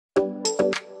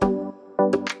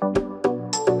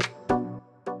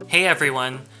Hey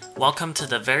everyone! Welcome to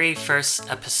the very first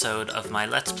episode of my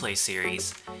Let's Play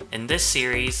series. In this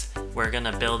series, we're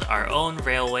gonna build our own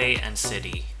railway and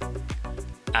city.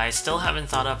 I still haven't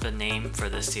thought of a name for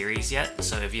this series yet,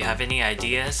 so if you have any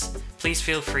ideas, please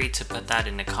feel free to put that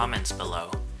in the comments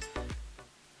below.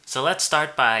 So let's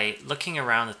start by looking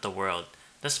around at the world.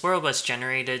 This world was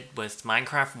generated with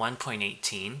Minecraft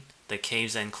 1.18, the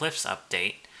Caves and Cliffs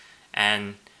update,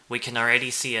 and we can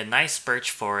already see a nice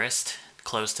birch forest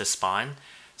close to spawn,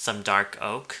 some dark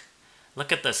oak.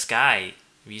 Look at the sky.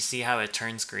 You see how it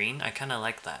turns green? I kind of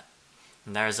like that.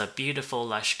 And there's a beautiful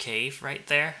lush cave right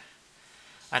there.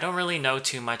 I don't really know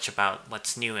too much about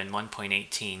what's new in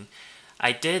 1.18.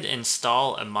 I did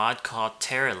install a mod called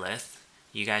Terralith.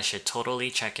 You guys should totally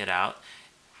check it out.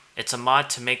 It's a mod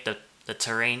to make the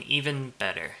terrain even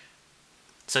better.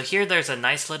 So here there's a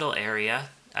nice little area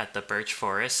at the birch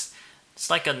forest. It's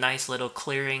like a nice little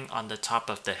clearing on the top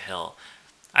of the hill.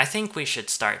 I think we should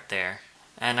start there.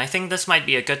 And I think this might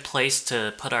be a good place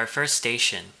to put our first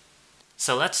station.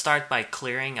 So let's start by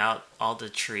clearing out all the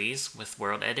trees with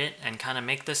World Edit and kind of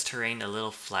make this terrain a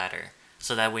little flatter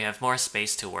so that we have more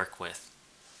space to work with.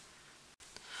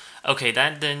 Okay,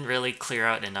 that didn't really clear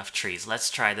out enough trees.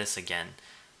 Let's try this again.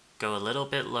 Go a little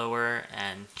bit lower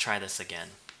and try this again.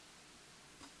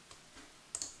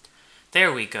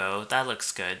 There we go, that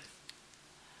looks good.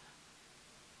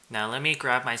 Now let me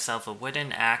grab myself a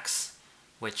wooden axe,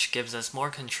 which gives us more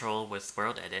control with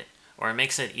World Edit, or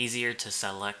makes it easier to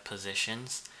select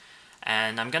positions.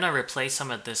 And I'm gonna replace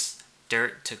some of this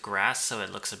dirt to grass so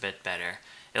it looks a bit better.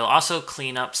 It'll also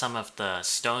clean up some of the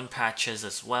stone patches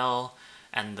as well,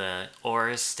 and the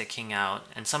ores sticking out,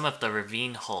 and some of the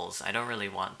ravine holes. I don't really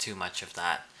want too much of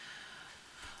that.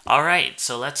 Alright,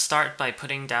 so let's start by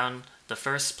putting down the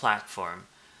first platform.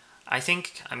 I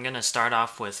think I'm gonna start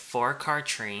off with 4-car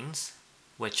trains,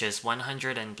 which is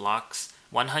 101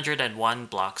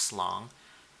 blocks long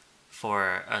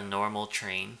for a normal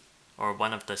train, or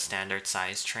one of the standard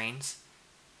size trains.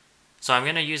 So I'm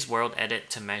gonna use World Edit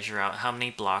to measure out how many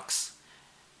blocks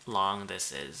long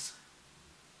this is.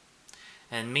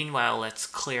 And meanwhile, let's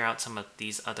clear out some of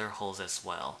these other holes as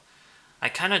well. I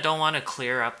kinda don't want to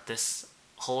clear up this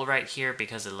hole right here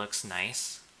because it looks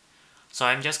nice. So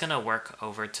I'm just gonna work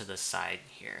over to the side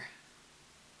here.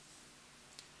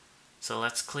 So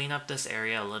let's clean up this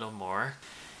area a little more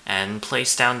and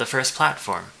place down the first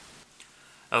platform.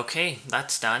 Okay,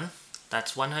 that's done.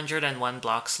 That's 101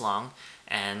 blocks long,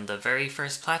 and the very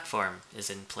first platform is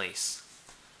in place.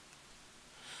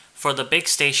 For the big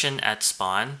station at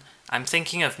spawn, I'm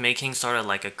thinking of making sort of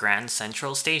like a grand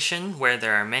central station where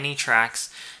there are many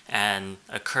tracks and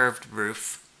a curved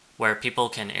roof where people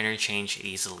can interchange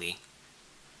easily.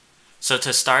 So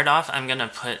to start off, I'm gonna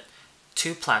put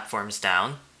 2 platforms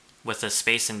down with a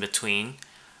space in between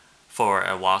for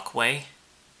a walkway,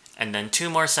 and then 2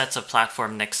 more sets of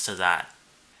platform next to that,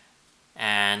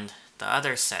 and the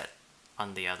other set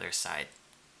on the other side.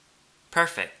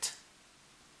 Perfect.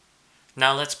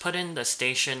 Now let's put in the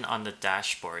station on the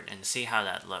dashboard and see how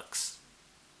that looks.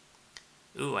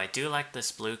 Ooh, I do like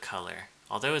this blue color,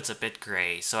 although it's a bit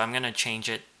gray, so I'm gonna change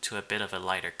it to a bit of a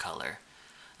lighter color.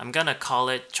 I'm gonna call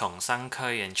it 重生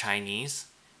區 in Chinese,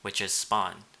 which is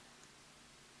spawn.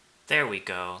 There we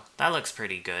go, that looks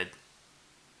pretty good.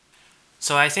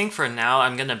 So I think for now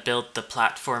I'm gonna build the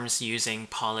platforms using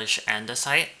polish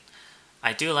andesite.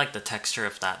 I do like the texture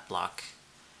of that block.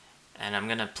 And I'm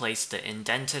gonna place the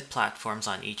indented platforms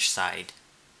on each side.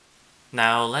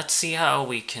 Now let's see how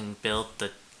we can build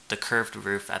the curved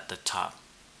roof at the top.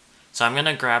 So I'm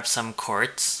gonna grab some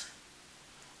quartz.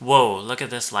 Whoa, look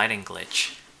at this lighting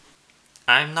glitch.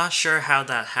 I'm not sure how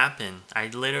that happened. I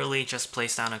literally just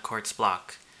placed down a quartz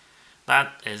block.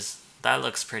 That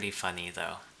looks pretty funny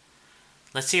though.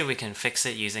 Let's see if we can fix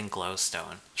it using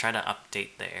glowstone. Try to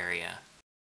update the area.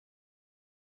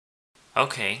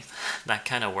 Okay, that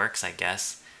kind of works I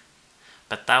guess.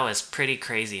 But that was pretty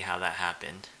crazy how that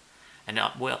happened. And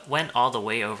it went all the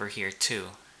way over here too.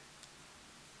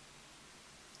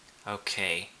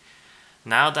 Okay,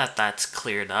 now that that's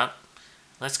cleared up,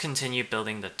 let's continue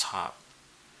building the top.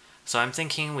 So I'm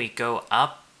thinking we go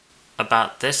up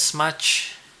about this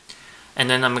much, and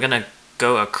then I'm gonna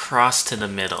go across to the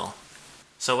middle.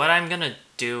 So what I'm gonna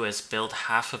do is build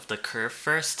half of the curve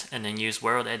first, and then use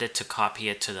World Edit to copy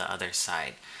it to the other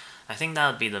side. I think that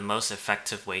would be the most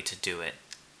effective way to do it.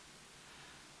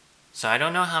 So I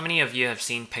don't know how many of you have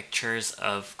seen pictures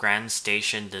of Grand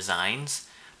Station designs,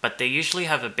 but they usually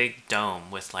have a big dome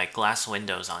with like glass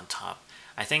windows on top.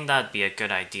 I think that would be a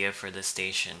good idea for this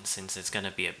station since it's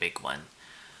gonna be a big one.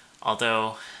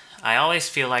 Although I always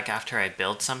feel like after I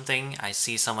build something, I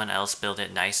see someone else build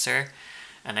it nicer,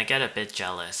 and I get a bit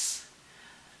jealous.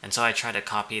 And so I try to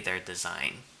copy their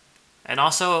design. And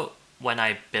also, when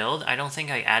I build, I don't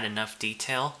think I add enough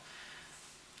detail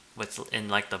in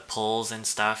like the poles and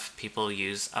stuff. People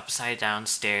use upside down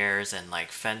stairs and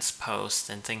like fence posts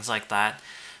and things like that.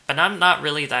 But I'm not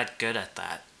really that good at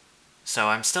that. So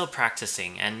I'm still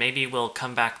practicing, and maybe we'll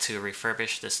come back to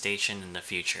refurbish the station in the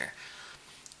future.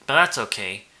 But that's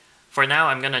okay. For now,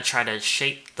 I'm going to try to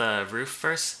shape the roof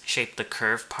first, shape the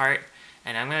curved part,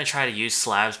 and I'm going to try to use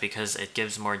slabs because it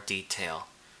gives more detail.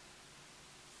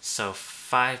 So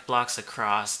 5 blocks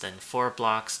across, then 4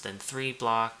 blocks, then 3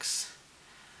 blocks.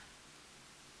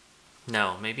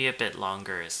 No, maybe a bit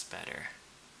longer is better.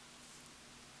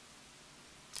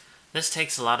 This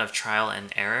takes a lot of trial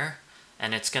and error,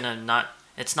 and it's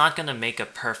not gonna make a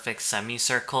perfect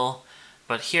semicircle,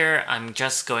 but here I'm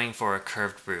just going for a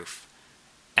curved roof.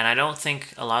 And I don't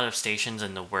think a lot of stations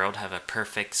in the world have a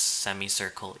perfect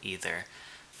semicircle either.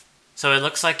 So it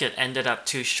looks like it ended up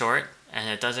too short, and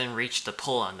it doesn't reach the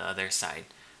pole on the other side.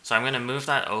 So I'm gonna move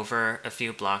that over a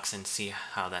few blocks and see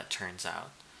how that turns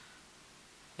out.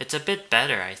 It's a bit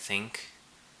better, I think.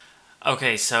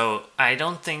 Okay, so I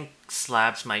don't think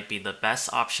slabs might be the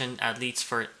best option, at least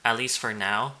for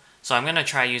now. So I'm gonna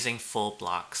try using full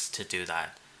blocks to do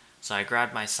that. So I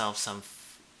grabbed myself some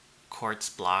quartz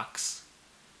blocks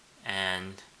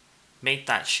and made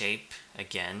that shape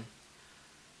again.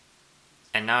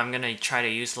 And now I'm gonna try to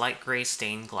use light gray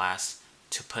stained glass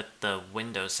to put the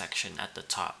window section at the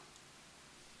top.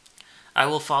 I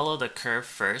will follow the curve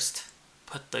first,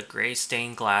 put the gray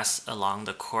stained glass along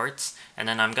the quartz, and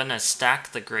then I'm gonna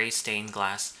stack the gray stained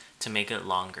glass to make it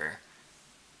longer.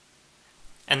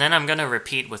 And then I'm gonna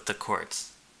repeat with the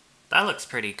quartz. That looks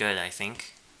pretty good, I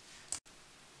think.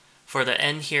 For the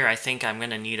end here, I think I'm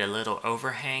gonna need a little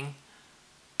overhang,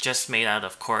 just made out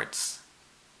of quartz,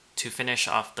 to finish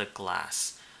off the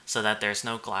glass, so that there's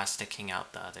no glass sticking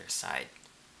out the other side.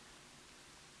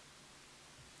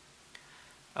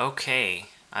 Okay,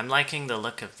 I'm liking the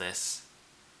look of this.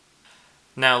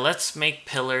 Now let's make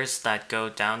pillars that go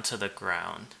down to the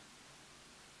ground.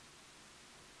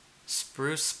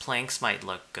 Spruce planks might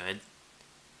look good.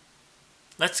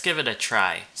 Let's give it a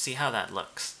try, see how that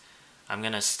looks. I'm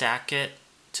gonna stack it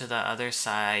to the other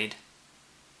side.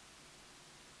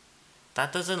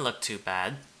 That doesn't look too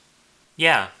bad.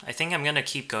 Yeah, I think I'm gonna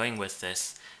keep going with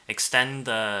this. Extend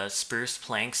the spruce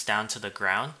planks down to the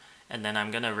ground, and then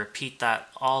I'm gonna repeat that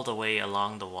all the way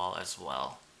along the wall as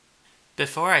well.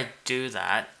 Before I do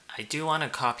that, I do want to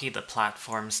copy the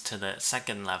platforms to the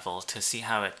second level to see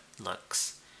how it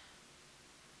looks.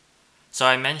 So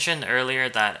I mentioned earlier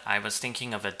that I was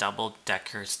thinking of a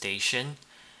double-decker station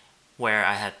where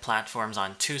I had platforms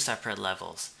on 2 separate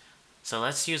levels. So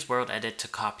let's use World Edit to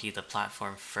copy the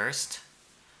platform first.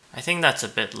 I think that's a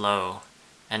bit low,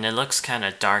 and it looks kind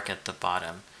of dark at the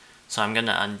bottom. So I'm going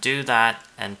to undo that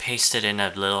and paste it in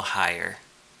a little higher.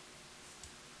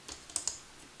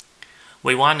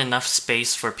 We want enough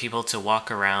space for people to walk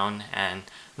around and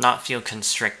not feel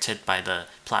constricted by the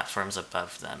platforms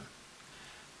above them.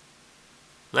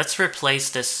 Let's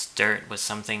replace this dirt with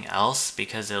something else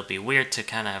because it'll be weird to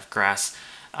kind of have grass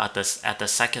at the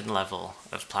second level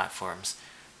of platforms.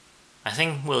 I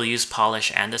think we'll use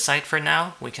polish andesite for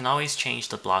now. We can always change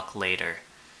the block later.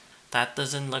 That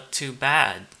doesn't look too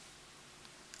bad.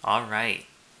 Alright.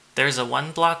 There's a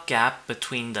 1 block gap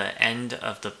between the end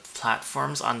of the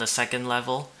platforms on the second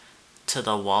level to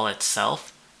the wall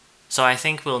itself, so I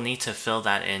think we'll need to fill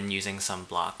that in using some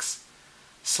blocks.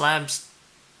 Slabs,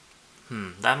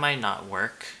 that might not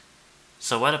work.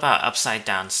 So what about upside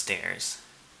down stairs?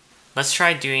 Let's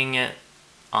try doing it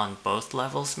on both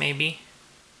levels maybe?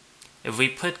 If we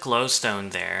put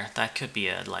glowstone there, that could be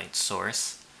a light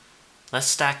source. Let's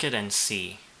stack it and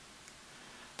see.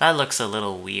 That looks a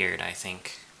little weird, I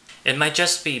think. It might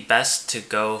just be best to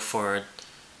go for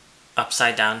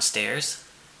upside down stairs.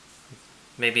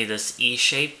 Maybe this E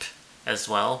shape as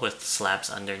well with slabs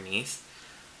underneath.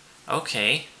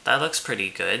 Okay, that looks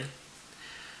pretty good.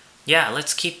 Yeah,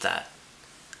 let's keep that.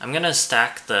 I'm gonna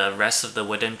stack the rest of the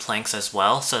wooden planks as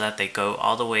well so that they go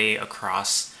all the way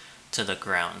across to the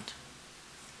ground.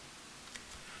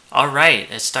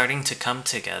 Alright, it's starting to come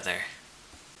together.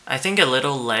 I think a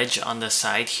little ledge on the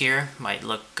side here might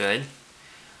look good,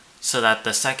 so that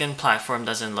the second platform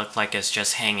doesn't look like it's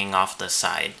just hanging off the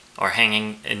side or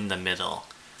hanging in the middle.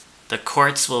 The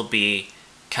quartz will be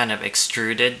kind of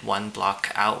extruded 1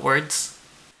 block outwards.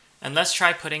 And let's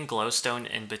try putting glowstone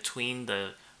in between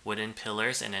the wooden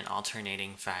pillars in an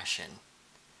alternating fashion.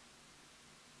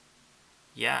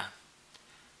 Yeah.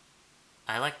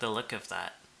 I like the look of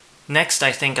that. Next,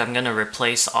 I think I'm gonna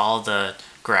replace all the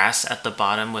grass at the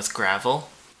bottom with gravel,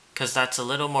 because that's a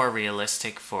little more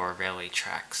realistic for railway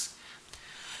tracks.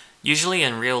 Usually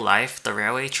in real life, the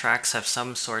railway tracks have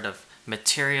some sort of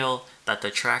material that the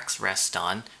tracks rest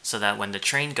on, so that when the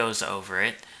train goes over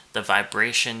it, the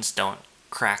vibrations don't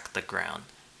crack the ground.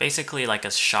 Basically like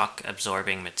a shock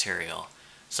absorbing material.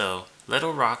 So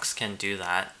little rocks can do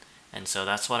that, and so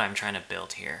that's what I'm trying to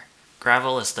build here.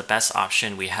 Gravel is the best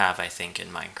option we have, I think, in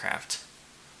Minecraft.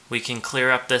 We can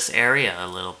clear up this area a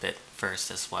little bit first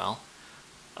as well.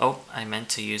 Oh, I meant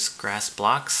to use grass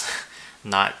blocks,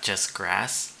 not just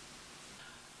grass.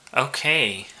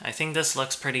 Okay, I think this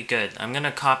looks pretty good. I'm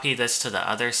gonna copy this to the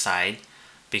other side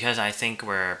because I think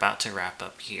we're about to wrap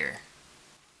up here.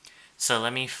 So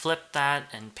let me flip that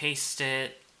and paste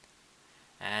it,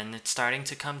 and it's starting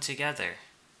to come together.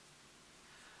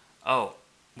 Oh,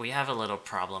 we have a little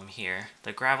problem here.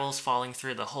 The gravel's falling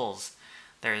through the holes.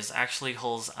 There's actually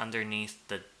holes underneath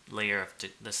the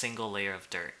single layer of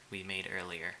dirt we made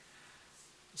earlier.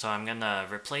 So I'm gonna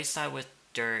replace that with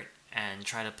dirt and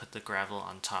try to put the gravel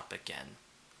on top again.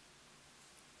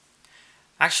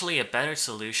 Actually, a better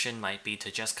solution might be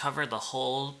to just cover the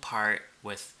whole part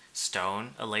with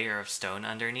stone, a layer of stone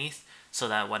underneath, so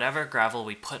that whatever gravel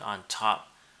we put on top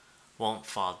won't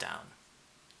fall down.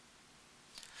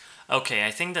 Okay,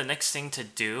 I think the next thing to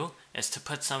do is to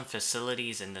put some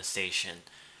facilities in the station.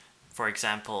 For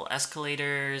example,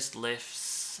 escalators,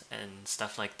 lifts, and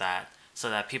stuff like that, so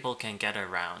that people can get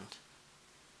around.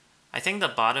 I think the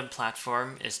bottom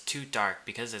platform is too dark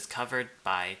because it's covered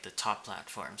by the top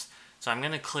platforms. So I'm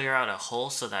going to clear out a hole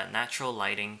so that natural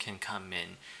lighting can come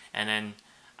in, and then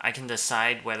I can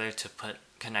decide whether to put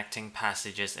connecting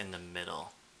passages in the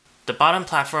middle. The bottom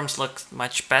platforms look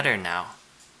much better now.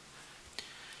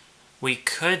 We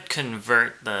could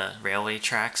convert the railway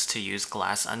tracks to use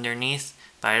glass underneath,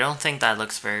 but I don't think that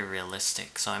looks very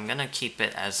realistic, so I'm going to keep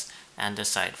it as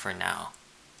andesite for now.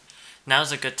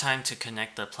 Now's a good time to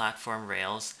connect the platform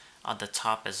rails on the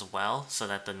top as well, so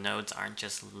that the nodes aren't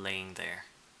just laying there.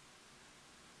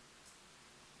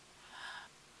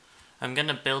 I'm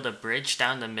gonna build a bridge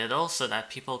down the middle so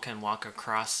that people can walk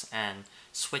across and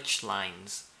switch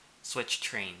lines, switch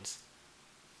trains.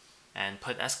 And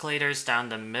put escalators down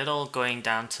the middle going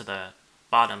down to the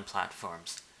bottom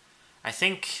platforms. I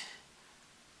think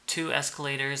 2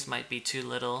 escalators might be too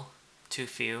little, too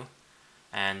few,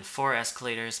 and 4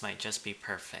 escalators might just be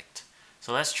perfect.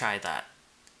 So let's try that.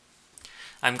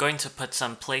 I'm going to put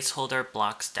some placeholder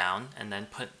blocks down and then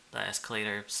put the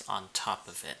escalators on top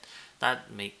of it.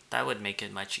 That would make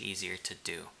it much easier to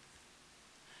do.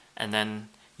 And then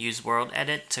use World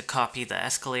Edit to copy the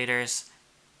escalators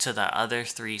to the other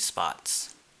 3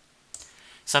 spots.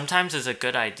 Sometimes it's a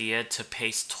good idea to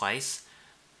paste twice,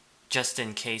 just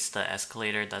in case the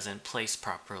escalator doesn't place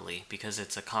properly, because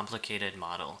it's a complicated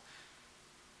model.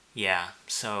 Yeah,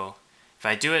 so if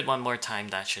I do it one more time,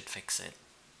 that should fix it.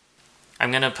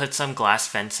 I'm gonna put some glass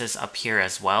fences up here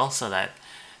as well, so that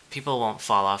people won't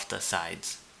fall off the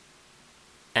sides.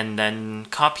 And then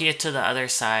copy it to the other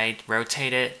side,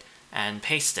 rotate it, and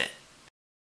paste it.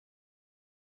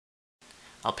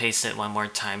 I'll paste it one more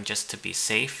time just to be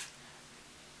safe.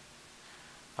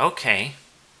 Okay.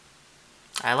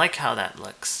 I like how that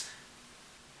looks.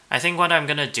 I think what I'm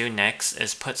gonna do next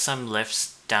is put some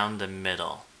lifts down the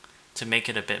middle to make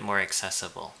it a bit more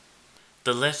accessible.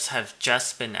 The lifts have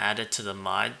just been added to the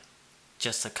mod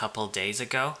just a couple days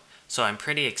ago, so I'm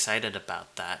pretty excited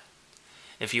about that.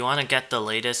 If you want to get the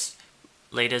latest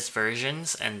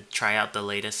versions and try out the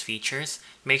latest features,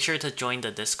 make sure to join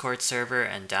the Discord server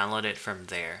and download it from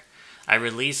there. I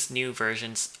release new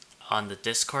versions on the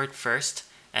Discord first,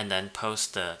 and then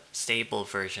post the stable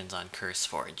versions on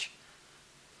CurseForge.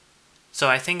 So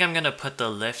I think I'm going to put the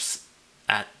lifts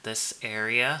at this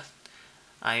area.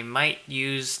 I might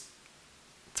use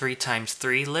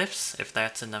 3x3 lifts if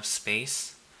that's enough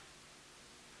space.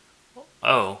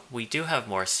 Oh, we do have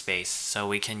more space, so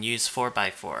we can use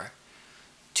 4x4.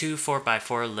 2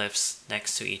 4x4 lifts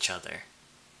next to each other.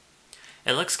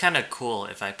 It looks kind of cool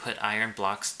if I put iron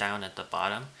blocks down at the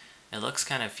bottom. It looks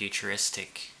kind of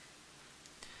futuristic.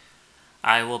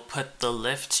 I will put the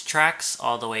lift tracks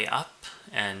all the way up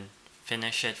and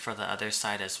finish it for the other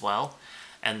side as well,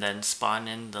 and then spawn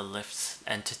in the lift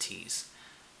entities.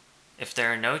 If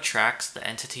there are no tracks, the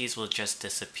entities will just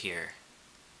disappear.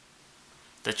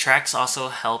 The tracks also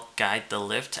help guide the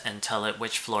lift and tell it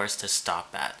which floors to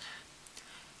stop at.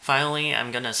 Finally,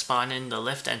 I'm gonna spawn in the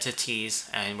lift entities,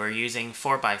 and we're using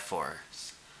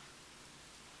 4x4s.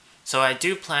 So I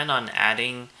do plan on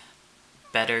adding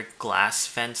better glass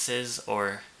fences,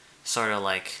 or sort of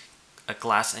like a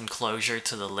glass enclosure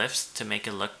to the lifts to make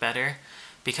it look better,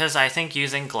 because I think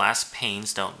using glass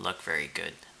panes don't look very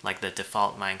good, like the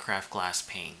default Minecraft glass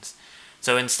panes.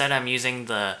 So instead I'm using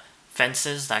the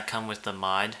fences that come with the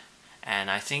mod,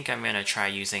 and I think I'm going to try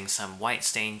using some white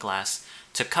stained glass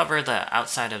to cover the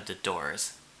outside of the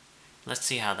doors. Let's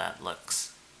see how that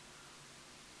looks.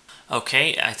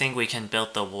 Okay, I think we can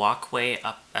build the walkway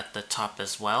up at the top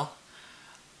as well.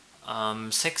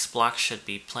 6 blocks should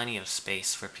be plenty of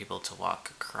space for people to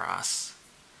walk across.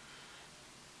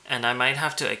 And I might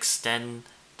have to extend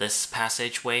this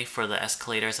passageway for the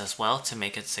escalators as well to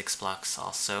make it 6 blocks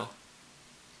also.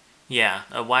 Yeah,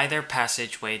 a wider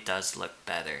passageway does look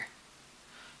better.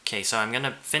 Okay, so I'm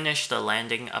gonna finish the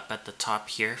landing up at the top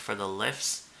here for the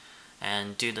lifts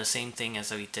and do the same thing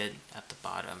as we did at the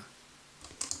bottom.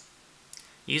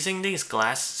 Using these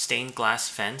stained glass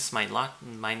fence might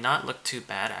not look too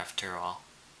bad after all.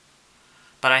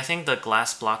 But I think the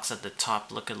glass blocks at the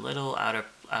top look a little out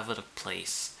of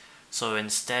place. So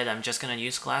instead I'm just gonna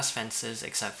use glass fences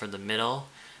except for the middle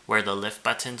where the lift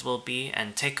buttons will be,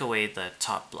 and take away the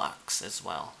top blocks as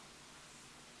well.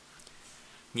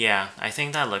 Yeah, I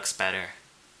think that looks better.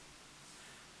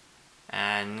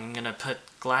 And I'm gonna put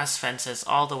glass fences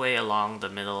all the way along the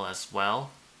middle as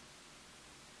well.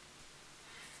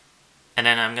 And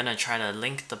then I'm gonna try to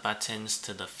link the buttons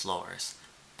to the floors,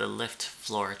 the lift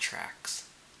floor tracks.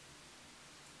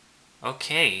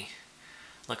 Okay,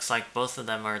 looks like both of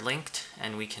them are linked,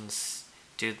 and we can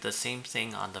do the same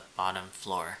thing on the bottom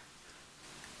floor.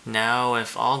 Now,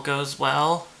 if all goes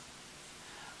well,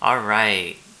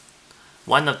 alright,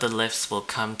 one of the lifts will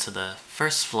come to the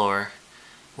first floor.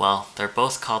 Well, they're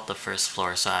both called the first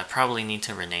floor, so I probably need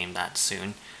to rename that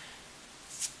soon.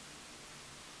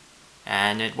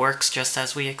 And it works just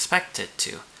as we expect it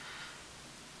to.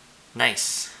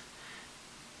 Nice.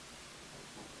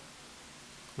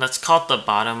 Let's call the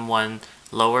bottom one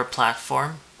lower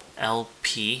platform,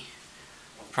 LP.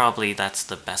 Probably that's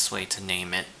the best way to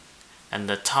name it. And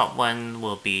the top one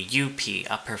will be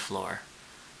UP, upper floor.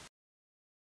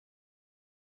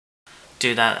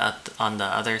 Do that on the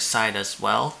other side as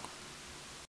well.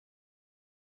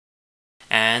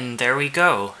 And there we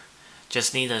go.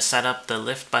 Just need to set up the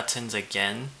lift buttons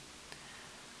again.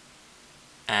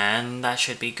 And that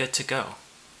should be good to go.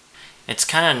 It's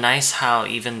kind of nice how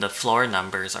even the floor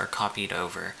numbers are copied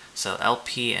over. So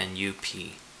LP and UP.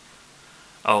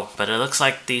 Oh, but it looks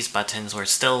like these buttons were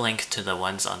still linked to the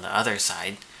ones on the other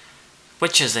side,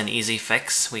 which is an easy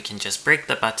fix. We can just break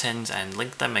the buttons and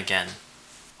link them again.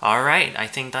 Alright, I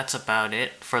think that's about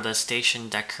it for the station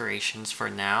decorations for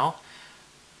now.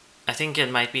 I think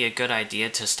it might be a good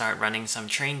idea to start running some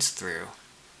trains through,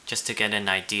 just to get an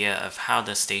idea of how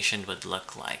the station would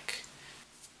look like.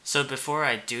 So before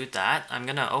I do that, I'm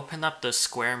gonna open up the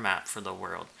square map for the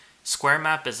world. Square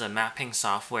Map is a mapping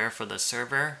software for the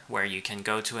server where you can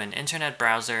go to an internet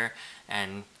browser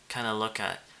and kind of look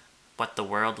at what the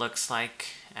world looks like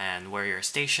and where your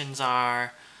stations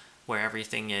are, where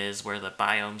everything is, where the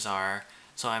biomes are.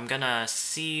 So I'm gonna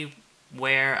see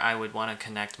where I would want to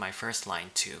connect my first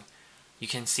line to. You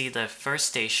can see the first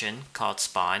station called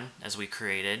Spawn as we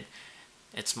created.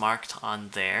 It's marked on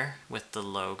there with the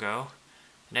logo.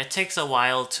 And it takes a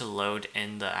while to load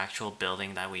in the actual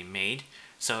building that we made.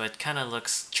 So it kind of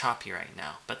looks choppy right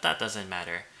now, but that doesn't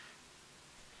matter.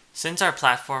 Since our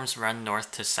platforms run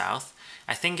north to south,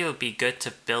 I think it would be good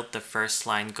to build the first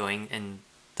line going in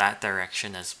that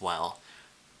direction as well.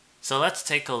 So let's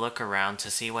take a look around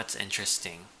to see what's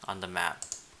interesting on the map.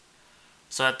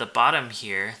 So at the bottom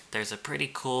here, there's a pretty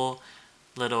cool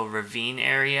little ravine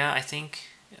area, I think.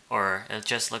 Or it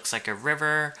just looks like a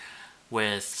river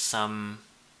with some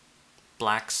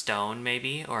black stone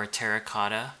maybe, or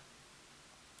terracotta.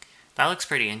 That looks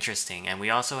pretty interesting, and we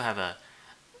also have a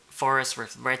forest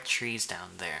with red trees down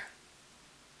there.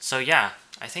 So yeah,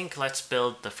 I think let's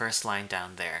build the first line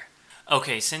down there.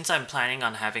 Okay, since I'm planning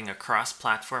on having a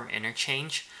cross-platform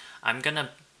interchange, I'm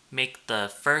gonna make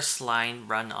the first line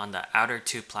run on the outer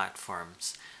 2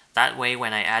 platforms. That way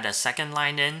when I add a second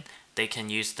line in, they can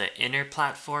use the inner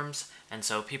platforms, and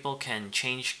so people can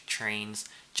change trains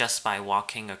just by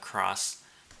walking across.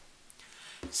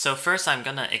 So first I'm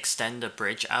gonna extend the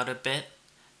bridge out a bit,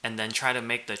 and then try to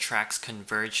make the tracks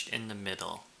converged in the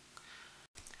middle.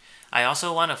 I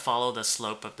also want to follow the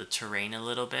slope of the terrain a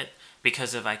little bit,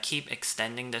 because if I keep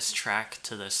extending this track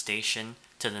to the station,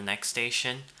 to the next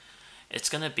station, it's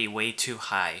gonna be way too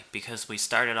high, because we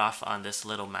started off on this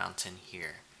little mountain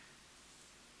here.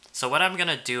 So what I'm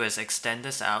gonna do is extend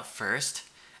this out first,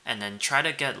 and then try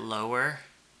to get lower,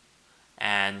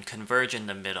 and converge in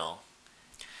the middle.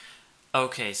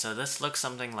 Okay, so this looks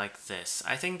something like this.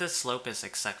 I think this slope is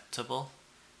acceptable.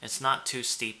 It's not too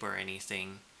steep or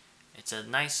anything. It's a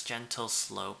nice gentle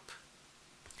slope.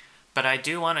 But I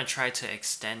do want to try to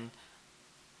extend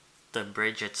the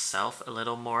bridge itself a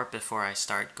little more before I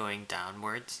start going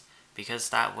downwards, because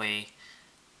that way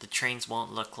the trains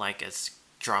won't look like it's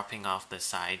dropping off the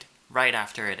side right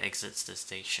after it exits the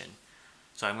station.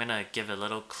 So I'm gonna give a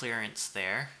little clearance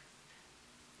there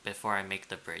before I make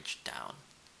the bridge down.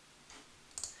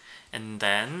 And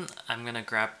then I'm gonna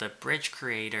grab the bridge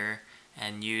creator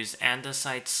and use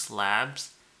andesite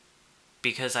slabs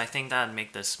because I think that would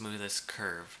make the smoothest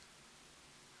curve.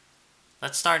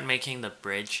 Let's start making the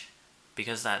bridge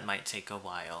because that might take a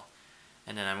while.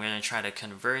 And then I'm gonna try to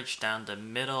converge down the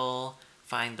middle,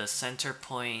 find the center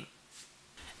point,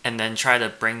 and then try to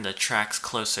bring the tracks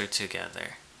closer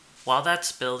together. While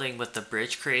that's building with the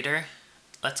bridge creator,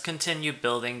 let's continue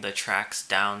building the tracks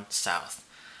down south.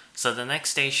 So the next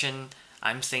station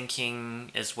I'm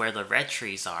thinking is where the red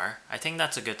trees are. I think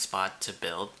that's a good spot to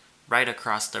build, right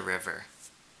across the river.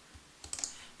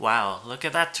 Wow, look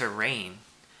at that terrain.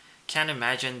 Can't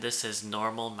imagine this is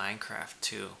normal Minecraft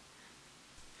too.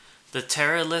 The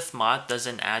Terralith mod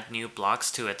doesn't add new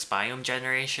blocks to its biome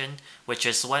generation, which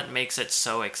is what makes it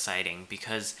so exciting,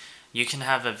 because you can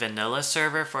have a vanilla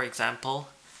server, for example,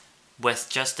 with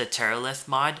just the Terralith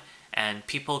mod, and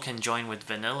people can join with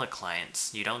vanilla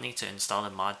clients. You don't need to install the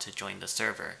mod to join the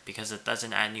server, because it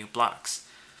doesn't add new blocks.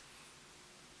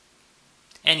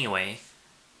 Anyway,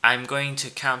 I'm going to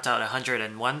count out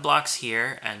 101 blocks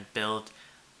here and build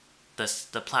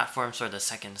the platforms for the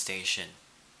second station.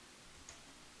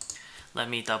 Let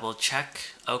me double check.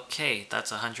 Okay,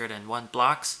 that's 101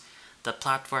 blocks. The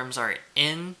platforms are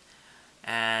in,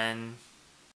 and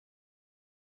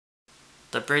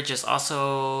the bridge is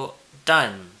also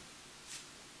done.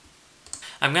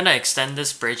 I'm gonna extend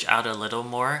this bridge out a little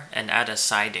more and add a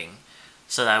siding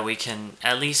so that we can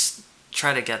at least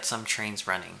try to get some trains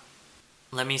running.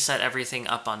 Let me set everything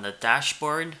up on the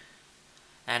dashboard,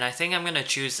 and I think I'm gonna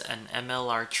choose an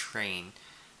MLR train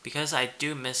because I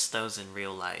do miss those in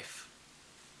real life.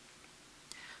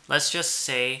 Let's just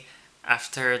say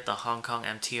after the Hong Kong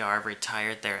MTR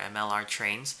retired their MLR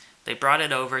trains, they brought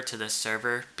it over to the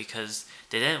server because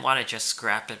they didn't want to just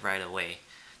scrap it right away.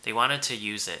 They wanted to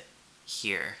use it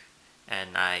here,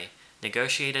 and I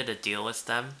negotiated a deal with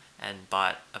them and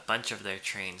bought a bunch of their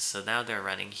trains, so now they're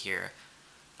running here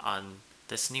on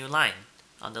this new line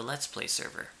on the Let's Play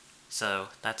server. So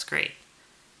that's great.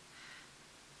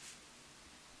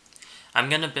 I'm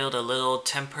gonna build a little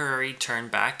temporary turn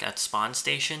back at spawn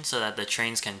station so that the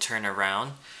trains can turn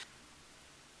around.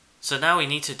 So now we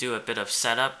need to do a bit of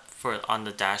setup on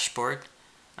the dashboard.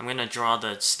 I'm gonna draw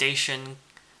the station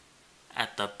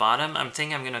at the bottom. I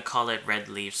think I'm gonna call it Red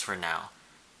Leaves for now.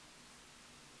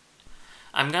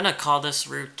 I'm gonna call this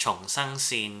route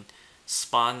Chongsangsin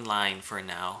spawn line for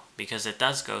now because it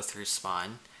does go through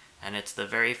spawn and it's the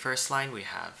very first line we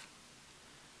have.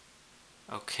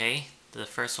 Okay. The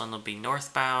first one will be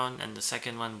northbound and the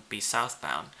second one will be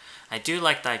southbound. I do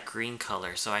like that green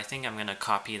color, so I think I'm gonna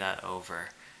copy that over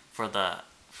for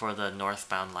the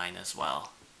northbound line as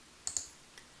well.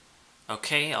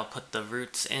 Okay, I'll put the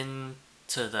routes into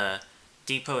the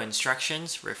depot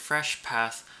instructions. Refresh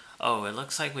path. Oh, it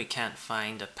looks like we can't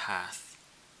find a path.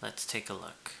 Let's take a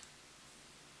look.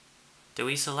 Do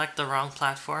we select the wrong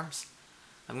platforms?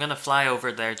 I'm gonna fly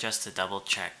over there just to double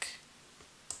check.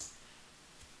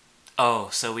 Oh,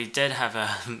 so we did have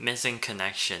a missing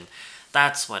connection.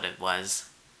 That's what it was.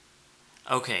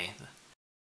 Okay.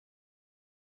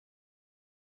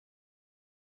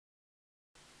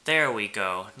 There we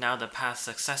go. Now the path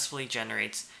successfully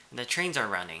generates and the trains are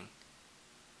running.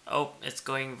 Oh, it's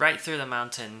going right through the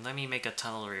mountain. Let me make a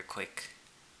tunnel real quick.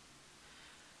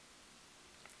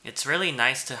 It's really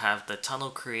nice to have the tunnel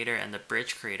creator and the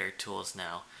bridge creator tools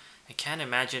now. I can't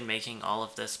imagine making all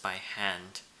of this by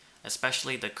hand,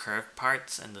 especially the curved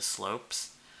parts and the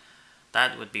slopes.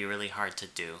 That would be really hard to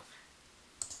do.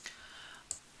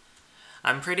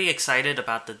 I'm pretty excited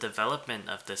about the development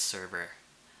of this server.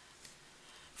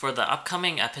 For the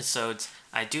upcoming episodes,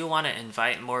 I do want to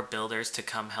invite more builders to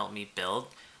come help me build,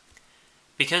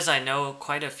 because I know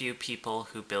quite a few people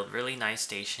who build really nice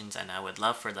stations and I would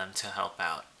love for them to help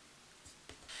out.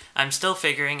 I'm still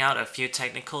figuring out a few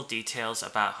technical details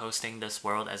about hosting this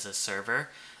world as a server,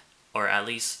 or at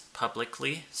least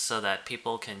publicly, so that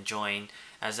people can join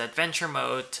as adventure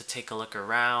mode to take a look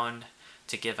around,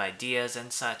 to give ideas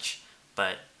and such,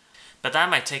 but that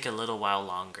might take a little while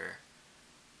longer.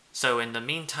 So in the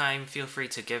meantime, feel free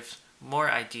to give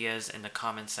more ideas in the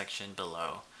comment section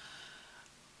below.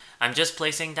 I'm just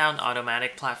placing down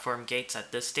automatic platform gates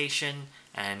at this station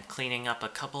and cleaning up a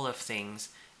couple of things,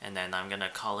 and then I'm gonna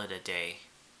call it a day.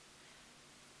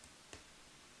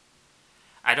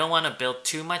 I don't want to build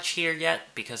too much here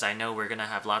yet because I know we're gonna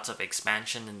have lots of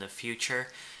expansion in the future.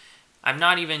 I'm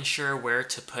not even sure where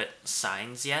to put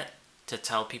signs yet to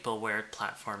tell people where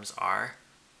platforms are.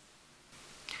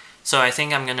 So I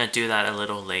think I'm gonna do that a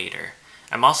little later.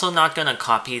 I'm also not gonna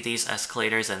copy these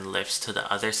escalators and lifts to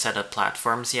the other set of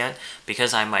platforms yet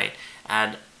because I might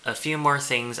add a few more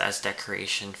things as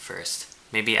decoration first.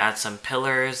 Maybe add some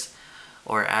pillars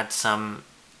or add some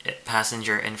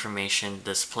passenger information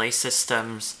display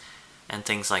systems and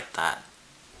things like that.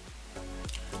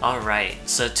 Alright,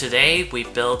 so today we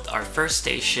built our first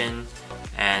station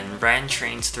and ran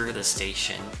trains through the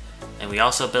station. And we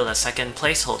also built a second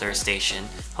placeholder station.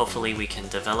 Hopefully we can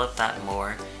develop that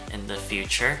more in the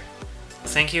future.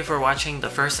 Thank you for watching the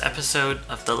first episode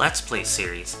of the Let's Play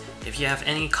series. If you have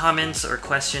any comments or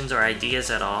questions or ideas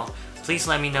at all, please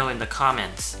let me know in the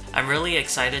comments. I'm really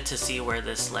excited to see where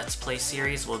this Let's Play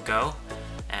series will go,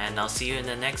 and I'll see you in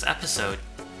the next episode.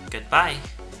 Goodbye!